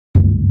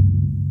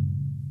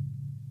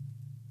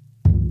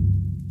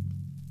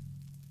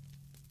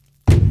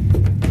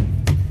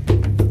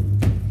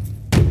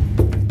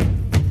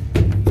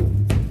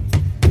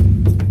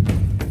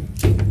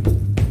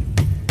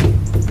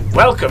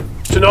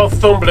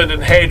Northumberland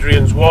and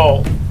Hadrian's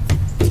Wall,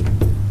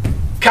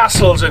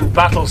 castles and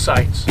battle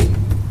sites,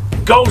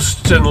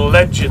 ghosts and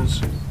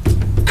legends,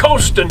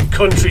 coast and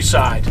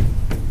countryside.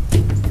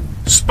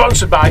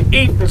 Sponsored by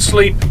Eat and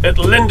Sleep at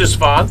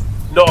Lindisfarne,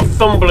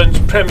 Northumberland's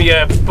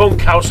premier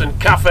bunkhouse and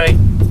cafe,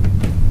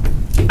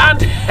 and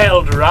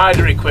held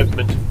rider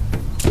equipment.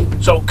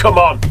 So come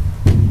on,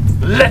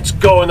 let's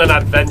go on an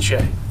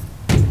adventure.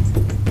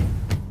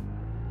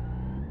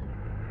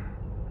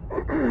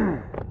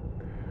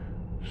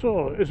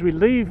 So as we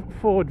leave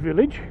Ford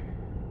Village,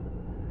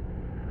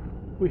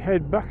 we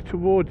head back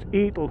towards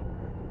Eatle.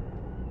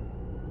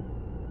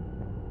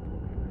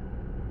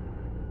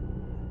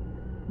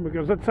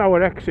 Because that's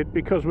our exit,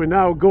 because we're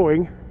now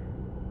going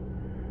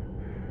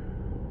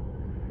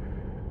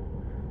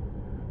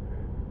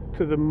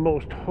to the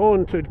most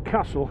haunted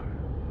castle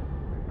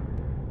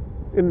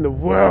in the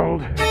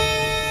world.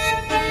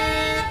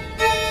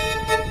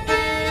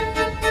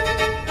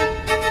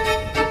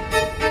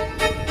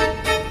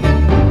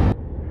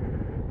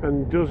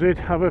 And does it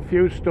have a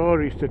few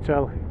stories to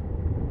tell?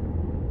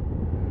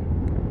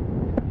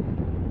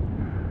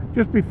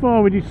 Just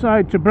before we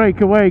decide to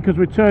break away, because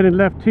we're turning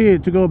left here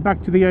to go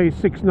back to the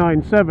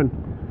A697,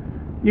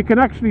 you can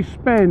actually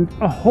spend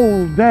a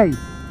whole day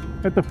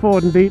at the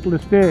Ford and Eatle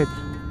Estates,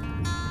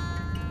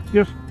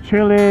 just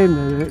chilling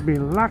and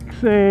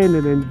relaxing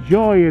and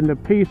enjoying the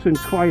peace and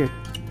quiet.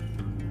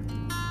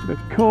 The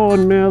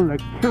corn mill, the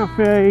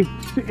cafe,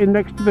 sitting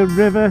next to the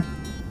river,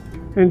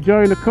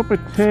 enjoying a cup of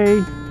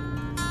tea.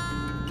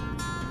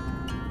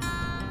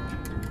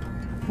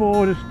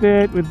 Ford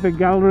Estate with the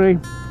gallery,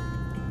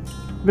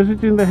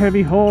 visiting the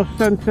Heavy Horse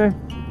Centre,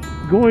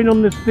 going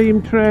on the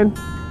steam train.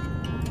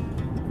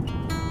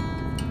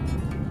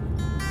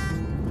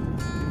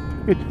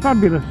 It's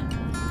fabulous,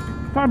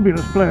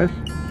 fabulous place.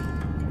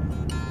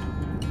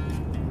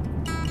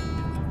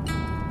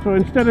 So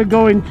instead of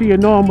going to your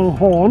normal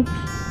haunts,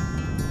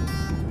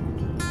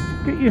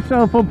 get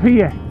yourself up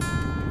here.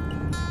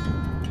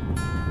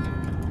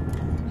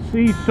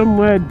 See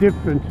somewhere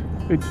different.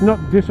 It's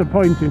not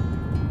disappointing.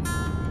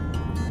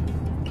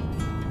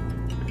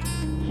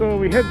 So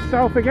we head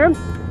south again,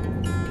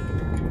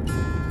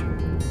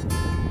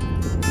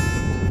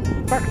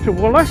 back to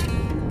Wooler.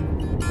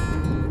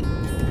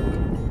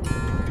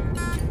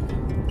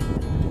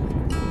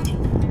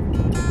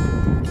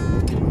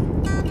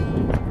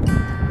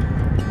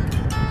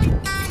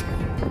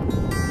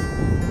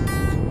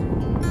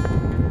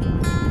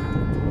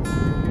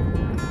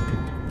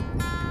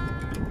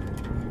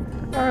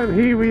 And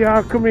here we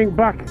are coming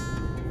back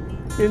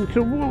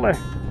into Wooler.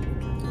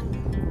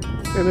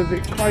 And as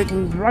it quite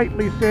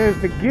rightly says,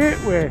 the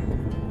gateway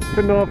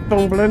to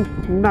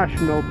Northumberland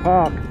National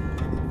Park.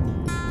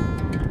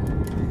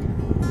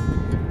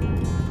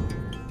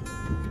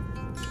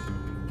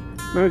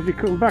 Now as you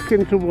come back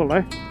into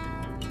Wooler,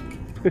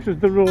 this is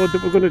the road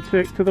that we're going to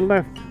take to the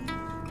left,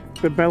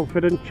 the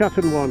Belford and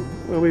Chatham one.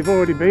 Well, we've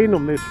already been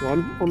on this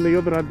one on the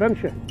other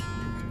adventure.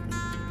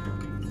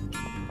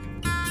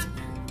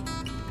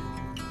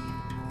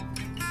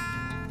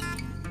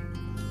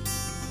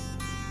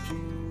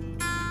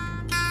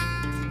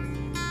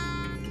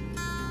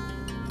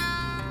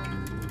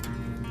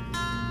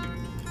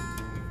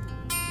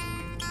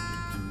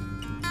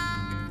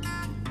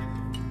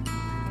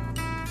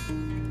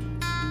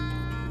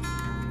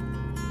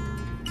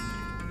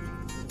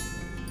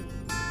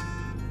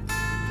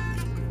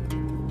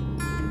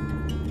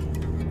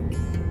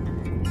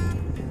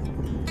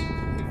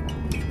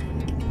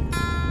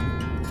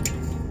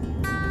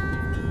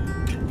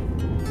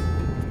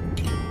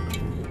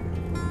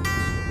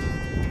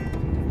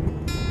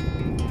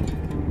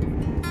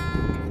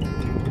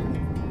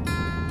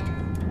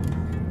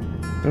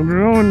 And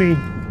we're only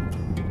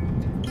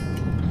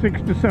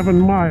 6 to 7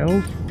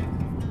 miles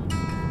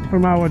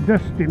from our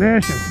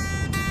destination.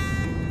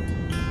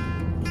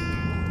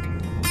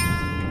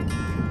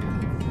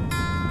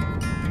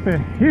 The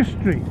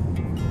history,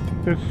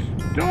 the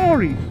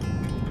stories,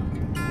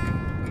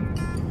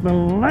 the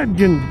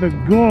legends, the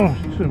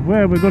ghosts of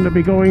where we're going to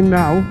be going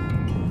now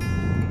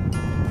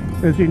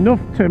is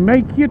enough to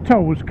make your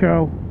toes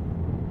curl.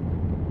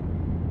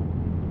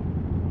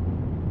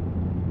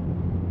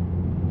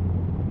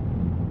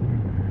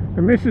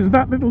 And this is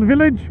that little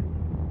village.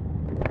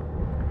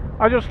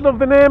 I just love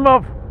the name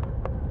of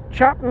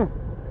Chatton.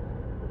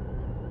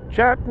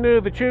 Chatton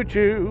the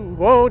choo-choo,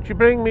 won't you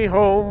bring me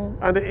home?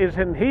 And it is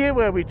in here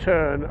where we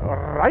turn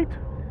right.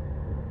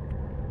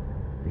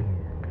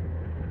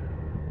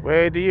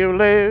 Where do you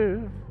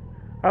live?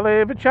 I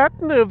live at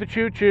Chatton of the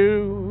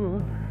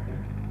choo-choo,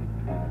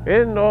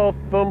 in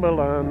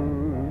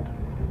Northumberland,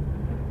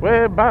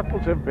 where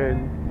battles have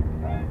been.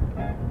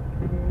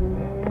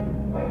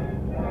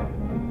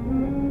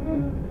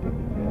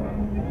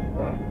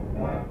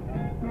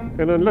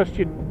 And unless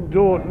you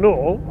don't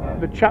know,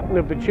 the Chatton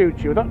of the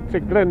Choo-Choo, that's a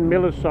Glenn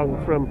Miller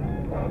song from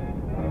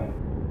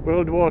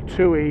World War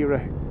II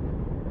era.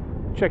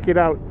 Check it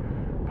out.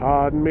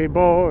 Pardon me,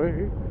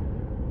 boy,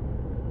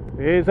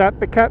 is that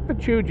the cat that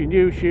chewed your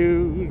new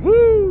shoes?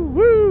 Woo,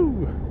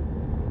 woo!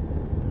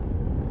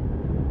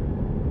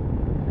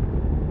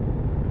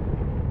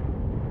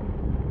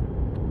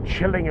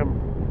 Chillingham,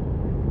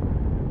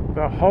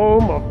 the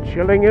home of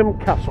Chillingham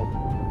Castle.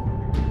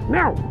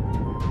 Now,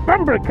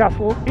 Bamburgh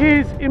Castle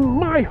is, in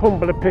my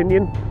humble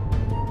opinion,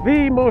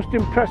 the most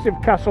impressive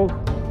castle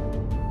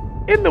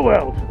in the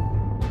world.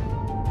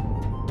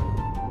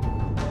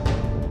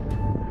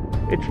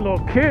 Its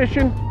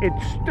location,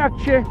 its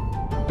stature,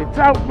 its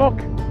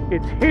outlook,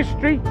 its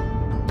history,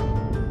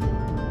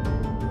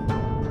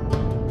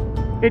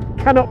 it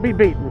cannot be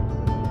beaten.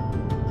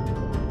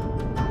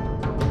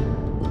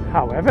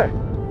 However,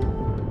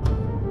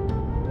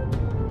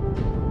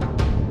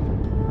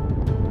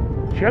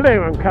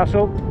 Chillingham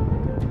Castle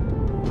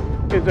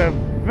is a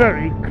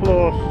very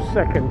close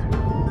second.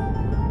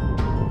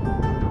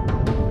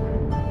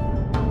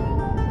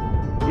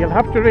 You'll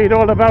have to read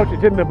all about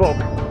it in the book,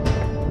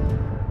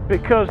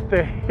 because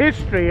the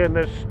history and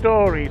the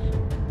stories,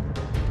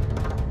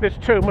 there's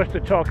too much to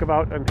talk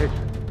about in this.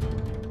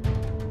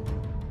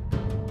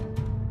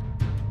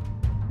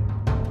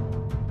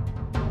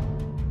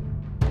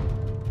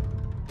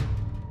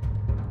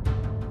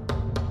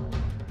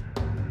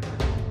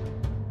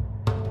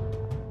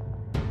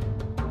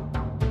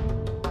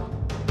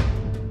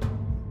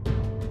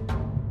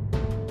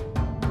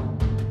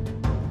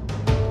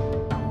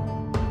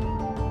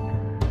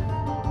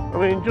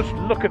 I mean, just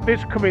look at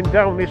this coming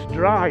down this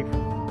drive.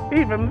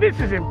 Even this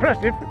is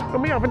impressive,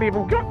 and we haven't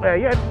even got there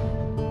yet.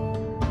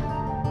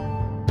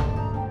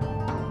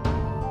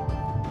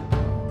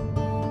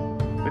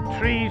 The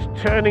trees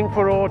turning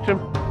for autumn,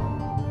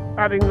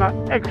 adding that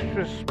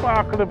extra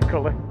sparkle of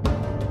colour.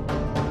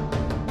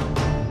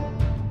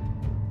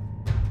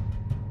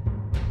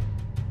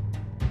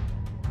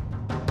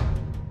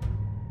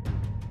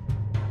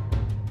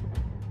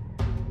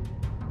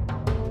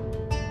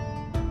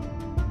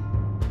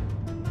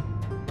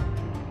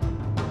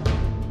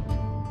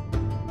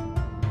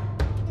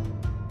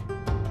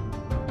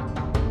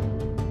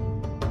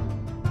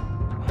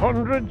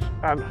 Hundreds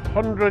and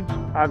hundreds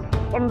and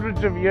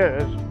hundreds of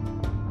years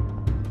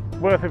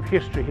worth of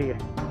history here.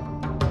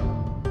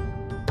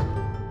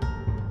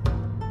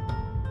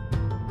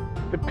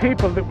 The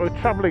people that were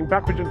travelling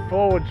backwards and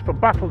forwards for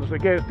battles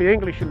against the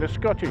English and the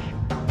Scottish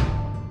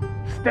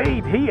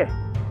stayed here.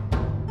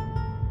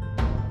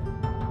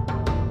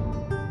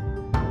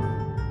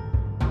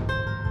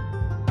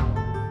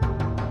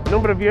 A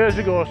number of years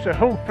ago, Sir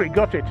Humphrey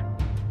got it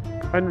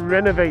and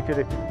renovated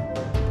it.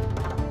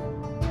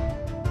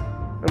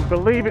 And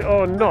believe it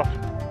or not,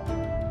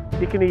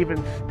 you can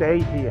even stay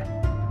here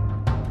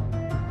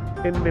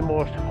in the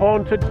most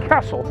haunted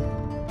castle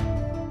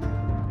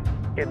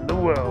in the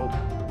world.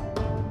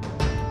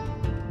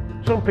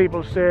 Some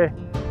people say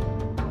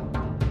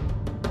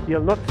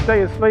you'll not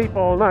stay asleep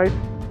all night.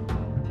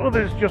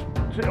 Others just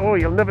say, oh,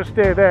 you'll never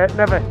stay there,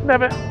 never,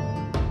 never.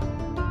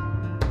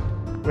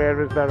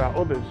 Whereas there are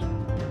others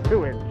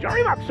who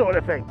enjoy that sort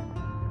of thing.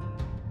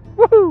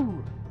 Woohoo!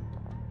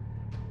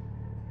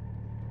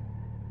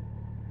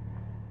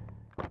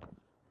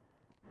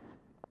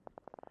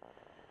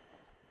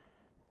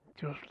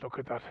 Just look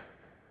at that.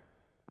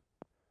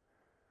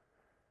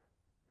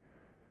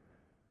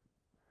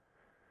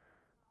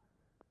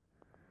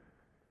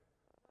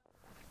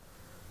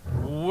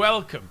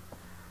 Welcome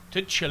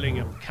to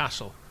Chillingham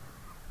Castle.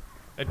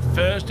 At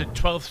first a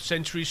 12th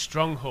century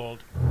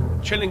stronghold,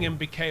 Chillingham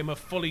became a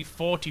fully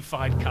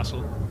fortified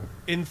castle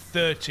in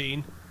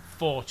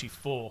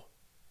 1344.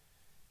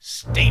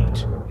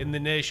 Steeped in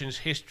the nation's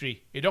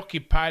history, it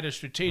occupied a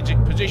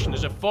strategic position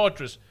as a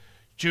fortress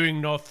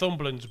during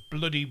Northumberland's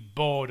bloody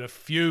border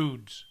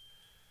feuds.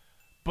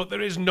 But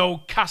there is no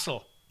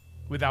castle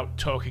without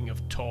talking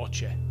of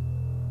torture.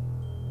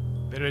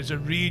 There is a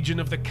region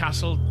of the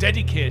castle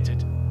dedicated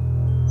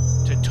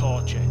to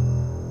torture.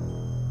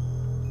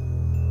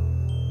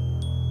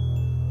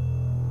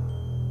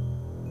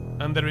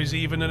 And there is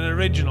even an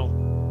original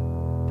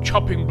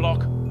chopping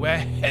block where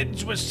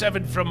heads were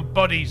severed from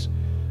bodies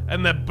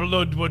and the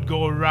blood would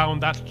go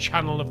around that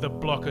channel of the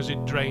block as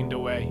it drained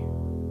away.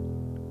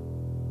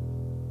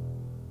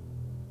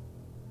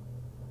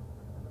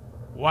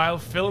 While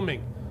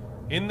filming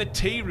in the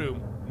tea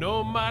room,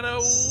 no matter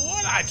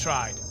what I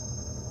tried,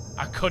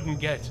 I couldn't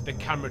get the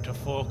camera to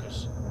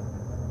focus.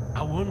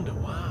 I wonder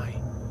why.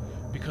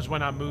 Because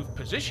when I moved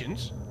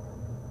positions,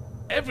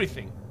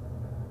 everything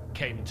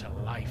came to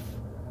life.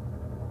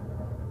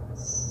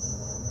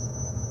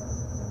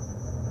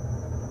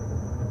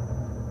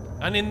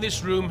 And in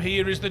this room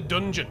here is the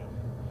dungeon,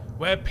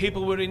 where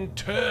people were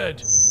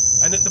interred,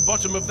 and at the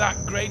bottom of that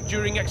grate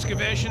during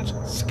excavations,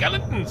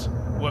 skeletons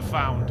were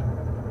found.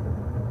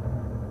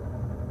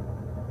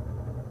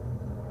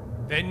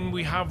 Then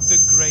we have the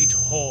Great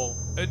Hall,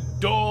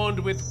 adorned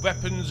with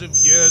weapons of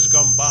years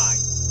gone by.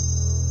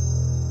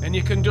 And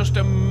you can just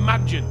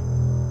imagine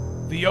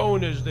the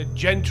owners, the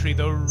gentry,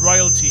 the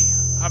royalty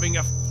having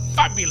a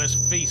fabulous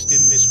feast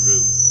in this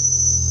room.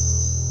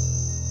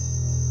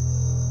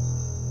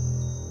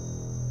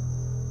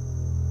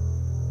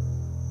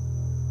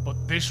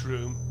 But this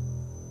room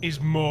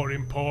is more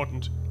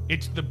important.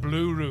 It's the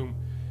Blue Room,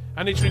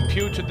 and it's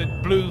reputed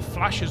that blue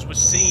flashes were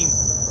seen,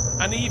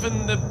 and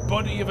even the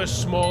body of a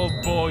small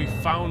boy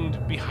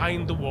found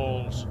behind the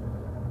walls.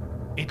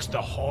 It's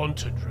the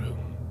haunted room.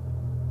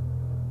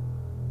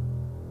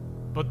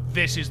 But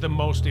this is the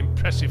most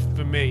impressive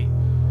for me.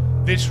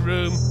 This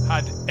room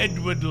had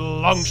Edward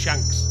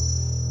Longshanks.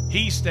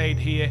 He stayed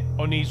here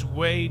on his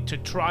way to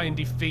try and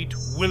defeat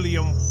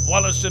William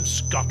Wallace of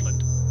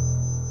Scotland.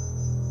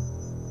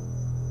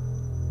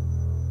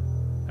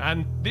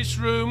 And this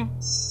room,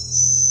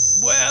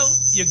 well,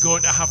 you're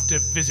going to have to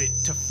visit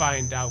to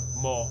find out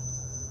more.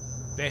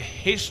 The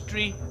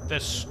history, the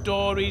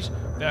stories,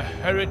 the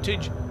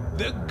heritage,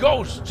 the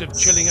ghosts of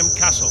Chillingham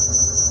Castle.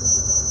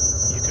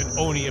 You can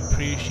only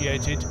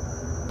appreciate it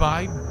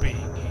by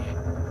being